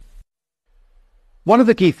One of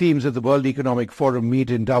the key themes of the World Economic Forum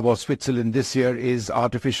meet in Davos, Switzerland this year is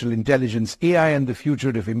artificial intelligence, AI and the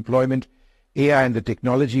future of employment, AI and the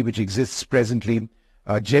technology which exists presently,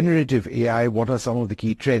 generative AI, what are some of the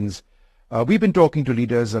key trends? We've been talking to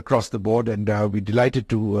leaders across the board, and we're delighted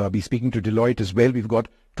to be speaking to Deloitte as well. We've got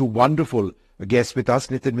two wonderful guests with us.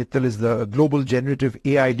 Nitin Mittal is the Global Generative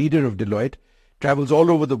AI Leader of Deloitte, travels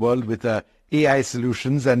all over the world with AI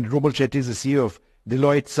solutions, and Romal Shetty is the CEO of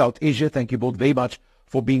Deloitte South Asia. Thank you both very much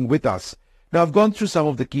for being with us. Now, I've gone through some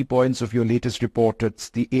of the key points of your latest report. It's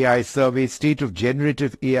the AI survey, state of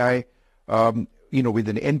generative AI, with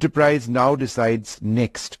an enterprise now decides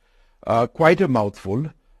next. Quite a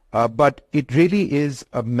mouthful, but it really is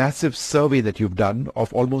a massive survey that you've done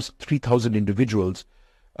of almost 3,000 individuals.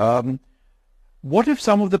 What have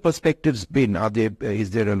some of the perspectives been?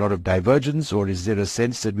 Is there a lot of divergence, or is there a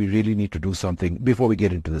sense that we really need to do something before we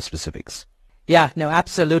get into the specifics? Yeah, no,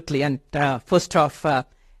 absolutely. And first off,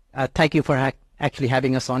 thank you for actually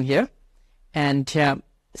having us on here. And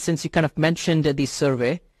since you kind of mentioned the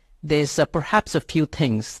survey, there's perhaps a few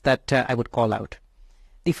things that I would call out.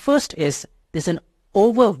 The first is there's an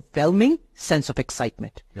overwhelming sense of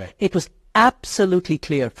excitement. Right. It was absolutely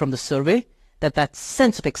clear from the survey that that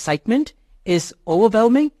sense of excitement is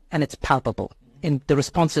overwhelming and it's palpable in the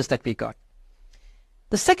responses that we got.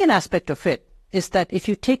 The second aspect of it is that if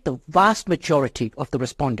you take the vast majority of the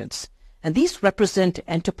respondents, and these represent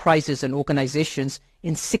enterprises and organizations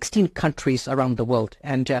in 16 countries around the world,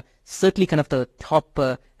 and certainly kind of the top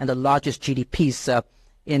and the largest GDPs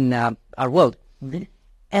in our world. Mm-hmm.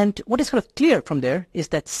 And what is kind of clear from there is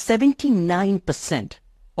that 79%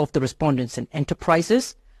 of the respondents in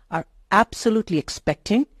enterprises are absolutely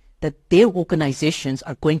expecting that their organizations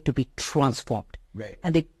are going to be transformed. Right.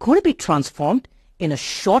 And they're going to be transformed in a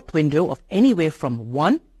short window of anywhere from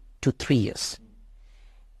 1 to 3 years.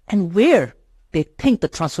 And where they think the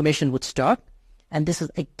transformation would start, and this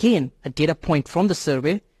is again a data point from the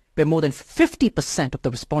survey, where more than 50% of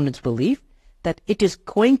the respondents believe that it is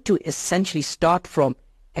going to essentially start from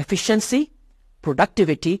efficiency,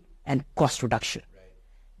 productivity, and cost reduction. Right.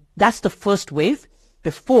 That's the first wave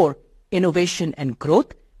before innovation and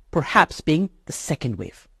growth perhaps being the second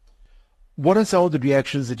wave. What are some of the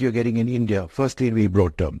reactions that you're getting in India, firstly in very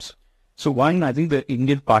broad terms? So one, I think the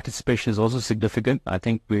Indian participation is also significant. I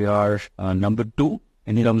think we are number 2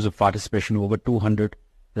 in terms of participation, over 200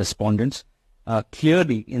 respondents.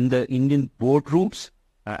 Clearly in the Indian boardrooms,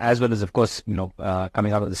 as well as, of course,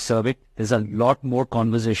 coming out of the survey, there's a lot more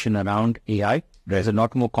conversation around AI. There's a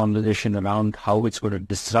lot more conversation around how it's going to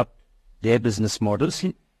disrupt their business models,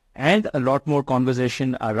 and a lot more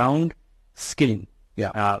conversation around skilling.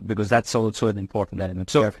 Yeah. Because that's also an important element.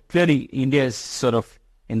 So clearly India is sort of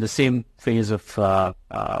in the same phase of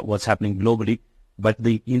what's happening globally, but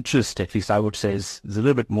the interest, at least I would say, is a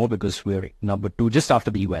little bit more because we're number 2 just after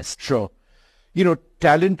the US. Sure.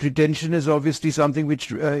 Talent retention is obviously something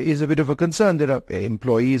which is a bit of a concern. There are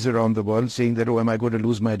employees around the world saying that, am I going to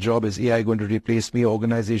lose my job? Is AI going to replace me?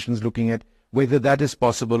 Organizations looking at whether that is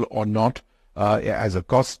possible or not as a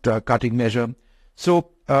cost-cutting measure. So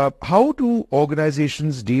how do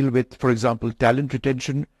organizations deal with, for example, talent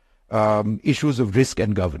retention, issues of risk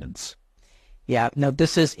and governance? Yeah, now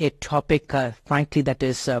this is a topic, frankly, that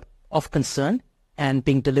is of concern and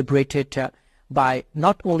being deliberated by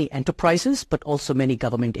not only enterprises, but also many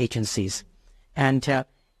government agencies. And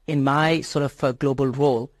in my sort of global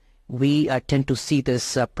role, we tend to see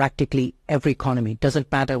this practically every economy. It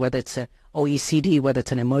doesn't matter whether it's an OECD, whether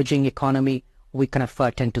it's an emerging economy, we kind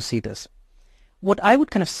of tend to see this. What I would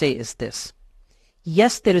kind of say is this.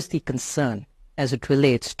 Yes, there is the concern as it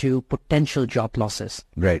relates to potential job losses.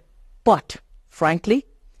 Right. But frankly,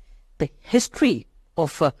 the history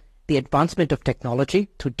of the advancement of technology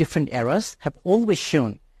through different eras have always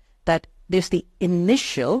shown that there's the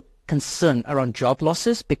initial concern around job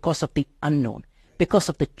losses because of the unknown, because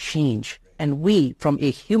of the change. And we, from a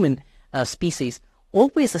human species,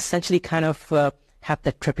 always essentially kind of have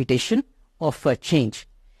that trepidation of change.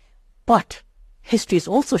 But history has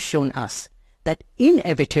also shown us that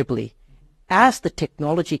inevitably, as the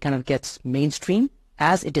technology kind of gets mainstream,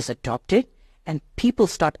 as it is adopted, and people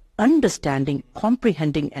start understanding,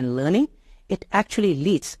 comprehending, and learning, it actually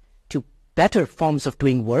leads to better forms of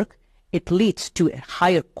doing work. It leads to a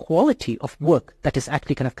higher quality of work that is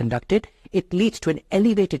actually kind of conducted. It leads to an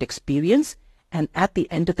elevated experience, and at the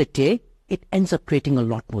end of the day, it ends up creating a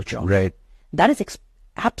lot more jobs. Right. That is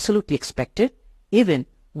absolutely expected, even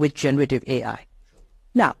with generative AI.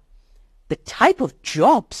 Now, the type of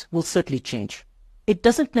jobs will certainly change. It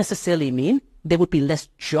doesn't necessarily mean there would be less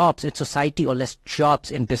jobs in society or less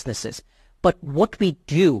jobs in businesses. But what we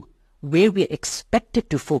do where we are expected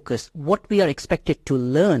to focus, what we are expected to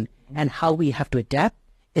learn, and how we have to adapt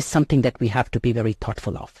is something that we have to be very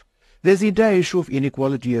thoughtful of. There's the entire issue of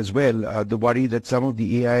inequality as well, the worry that some of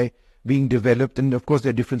the AI being developed, and of course there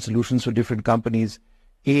are different solutions for different companies.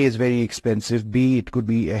 A is very expensive, B, it could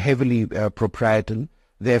be heavily proprietary.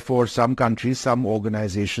 Therefore, some countries, some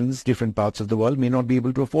organizations, different parts of the world may not be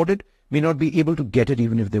able to afford it, may not be able to get it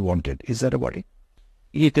even if they want it. Is that a worry?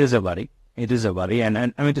 It is a worry. It is a worry. And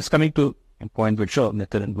I mean, just coming to a point which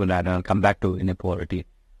Nitin will add, and I'll come back to inequality.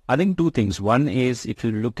 I think two things. One is, if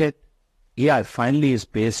you look at AI, finally is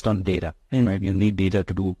based on data. Right? You need data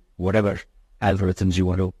to do whatever algorithms you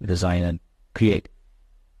want to design and create.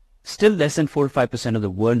 Still less than 4 or 5% of the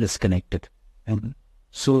world is connected. And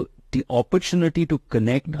so the opportunity to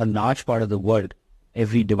connect a large part of the world,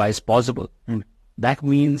 every device possible, that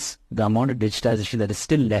means the amount of digitization that is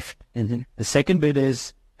still left. The second bit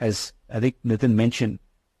is, as I think Nitin mentioned,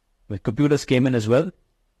 when computers came in as well,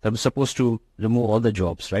 they were supposed to remove all the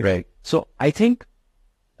jobs, right? Right. So I think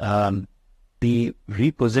the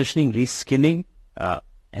repositioning, reskilling,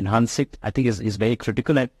 enhancing, I think is very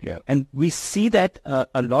critical. And we see that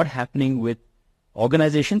a lot happening with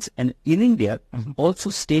organizations, and in India, also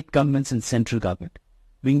state governments and central government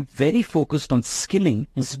being very focused on skilling,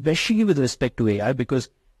 especially with respect to AI, because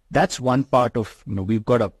that's one part of, we've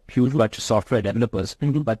got a huge bunch of software developers,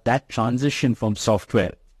 but that transition from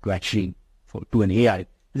software to actually to an AI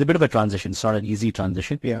is a bit of a transition. It's not an easy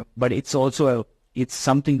transition, but it's also it's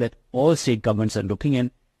something that all state governments are looking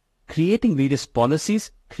at, creating various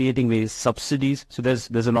policies, creating various subsidies. So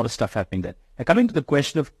there's a lot of stuff happening there. Now, coming to the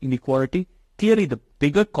question of inequality, clearly the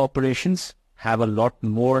bigger corporations have a lot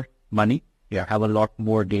more money, have a lot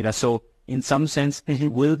more data. So in some sense,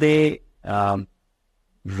 will they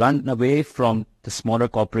run away from the smaller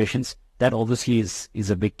corporations? That obviously is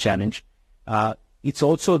a big challenge. It's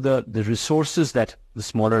also the resources that the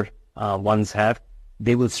smaller ones have.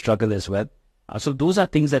 They will struggle as well. So those are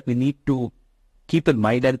things that we need to keep in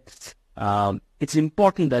mind. And it's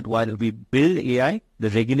important that while we build AI, the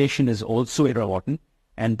regulation is also important,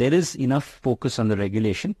 and there is enough focus on the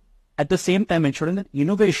regulation. At the same time, ensuring that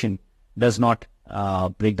innovation does not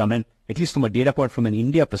break down. And at least from a data point, from an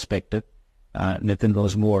India perspective, Nitin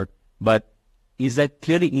knows more, but is that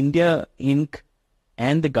clearly India Inc.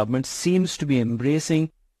 and the government seems to be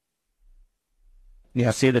embracing,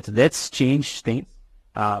 say that let's change things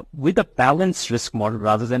with a balanced risk model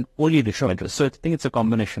rather than only the short risk. So I think it's a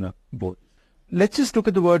combination of both. Let's just look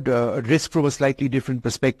at the word risk from a slightly different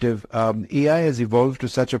perspective. AI has evolved to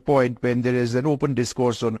such a point when there is an open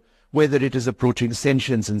discourse on whether it is approaching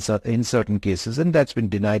sentience in certain cases, and that's been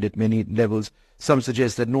denied at many levels. Some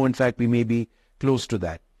suggest that no, in fact, we may be close to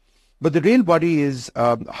that. But the real worry is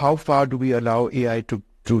how far do we allow AI to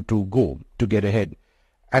go, to get ahead?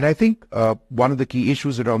 And I think one of the key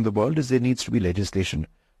issues around the world is there needs to be legislation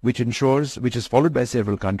which is followed by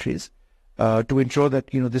several countries, to ensure that,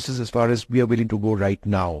 this is as far as we are willing to go right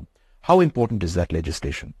now. How important is that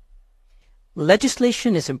legislation?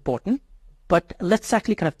 Legislation is important, but let's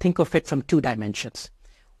actually kind of think of it from two dimensions.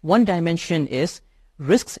 One dimension is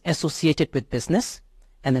risks associated with business,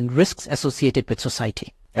 and then risks associated with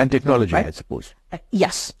society. And technology, right? I suppose.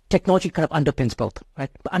 Yes, technology kind of underpins both, right?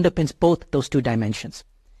 Underpins both those two dimensions.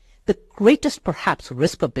 The greatest, perhaps,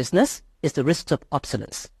 risk for business is the risks of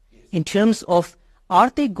obsolescence. In terms of, are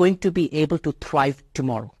they going to be able to thrive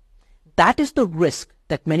tomorrow? That is the risk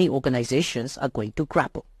that many organizations are going to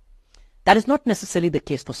grapple. That is not necessarily the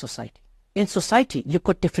case for society. In society, you've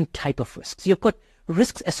got different type of risks. You've got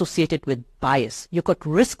risks associated with bias. You've got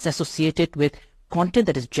risks associated with content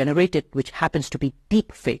that is generated, which happens to be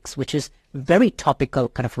deep fakes, which is very topical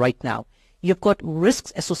kind of right now. You've got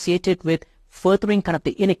risks associated with furthering kind of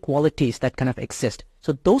the inequalities that kind of exist.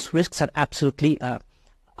 So those risks are absolutely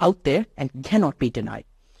out there and cannot be denied.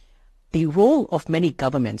 The role of many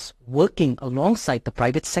governments working alongside the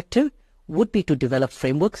private sector would be to develop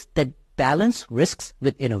frameworks that balance risks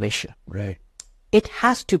with innovation. Right. It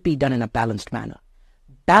has to be done in a balanced manner.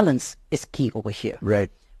 Balance is key over here.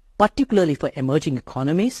 Right. Particularly for emerging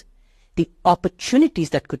economies, the opportunities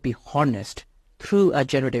that could be harnessed through a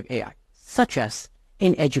generative AI, such as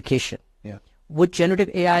in education. Yeah. Would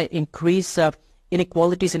generative AI increase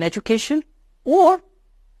inequalities in education? Or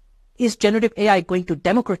is generative AI going to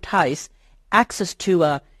democratize access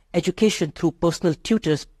to education through personal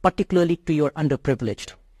tutors, particularly to your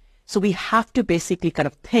underprivileged? So we have to basically kind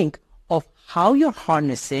of think of how you're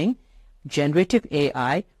harnessing generative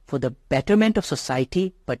AI for the betterment of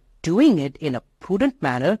society, but doing it in a prudent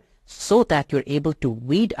manner so that you're able to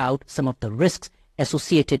weed out some of the risks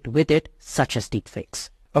associated with it, such as deepfakes.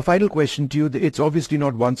 A final question to you. It's obviously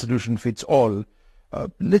not one solution fits all.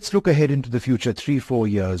 Let's look ahead into the future, 3-4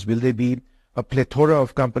 years. Will there be a plethora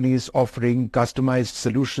of companies offering customized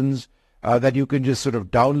solutions that you can just sort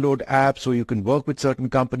of download apps, or you can work with certain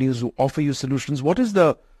companies who offer you solutions? What is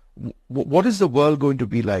the world going to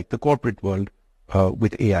be like, the corporate world,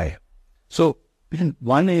 with AI? So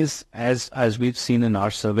one is, as we've seen in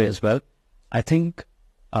our survey as well, I think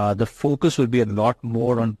the focus will be a lot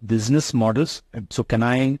more on business models. So can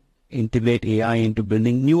I integrate AI into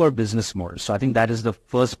building newer business models? So I think that is the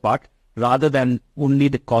first part, rather than only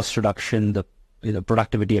the cost reduction, the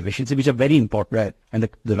productivity, efficiency, which are very important, right, and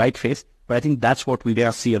the right phase. But I think that's what we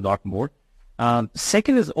will see a lot more.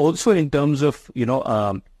 Second is also in terms of,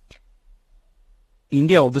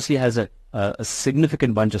 India obviously has a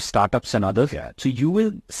significant bunch of startups and others. Yeah. So you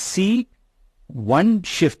will see one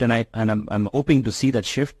shift, and I'm hoping to see that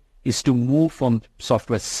shift, is to move from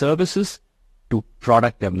software services to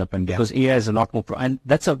product development, because AI is a lot more, and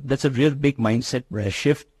that's a real big mindset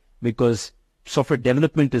shift, because software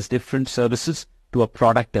development is different services to a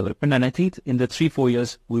product development, and I think in the 3-4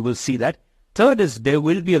 years we will see that. Third is there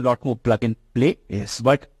will be a lot more plug and play,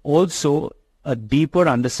 but also a deeper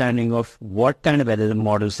understanding of what kind of LLM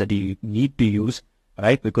models that you need to use,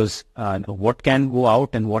 right? Because what can go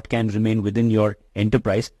out and what can remain within your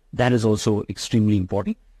enterprise, that is also extremely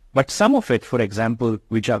important. But some of it, for example,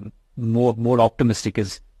 which are more optimistic,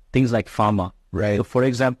 is things like pharma. Right. So for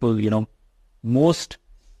example, most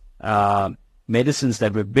medicines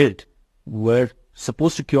that were built were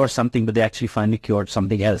supposed to cure something, but they actually finally cured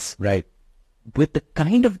something else. Right. With the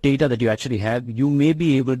kind of data that you actually have, you may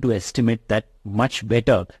be able to estimate that much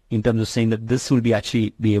better in terms of saying that this will be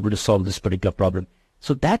able to solve this particular problem.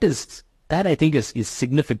 So that I think is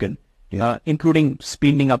significant, including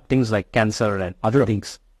speeding up things like cancer and other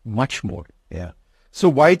things much more. Yeah. So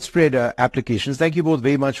widespread applications. Thank you both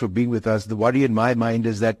very much for being with us. The worry in my mind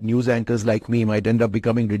is that news anchors like me might end up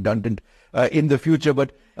becoming redundant in the future,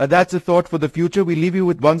 but that's a thought for the future. We leave you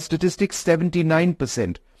with one statistic: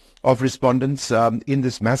 79% of respondents in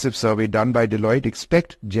this massive survey done by Deloitte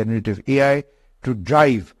expect generative AI to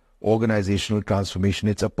drive organizational transformation.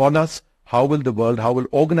 It's upon us. How will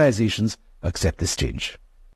organizations accept this change?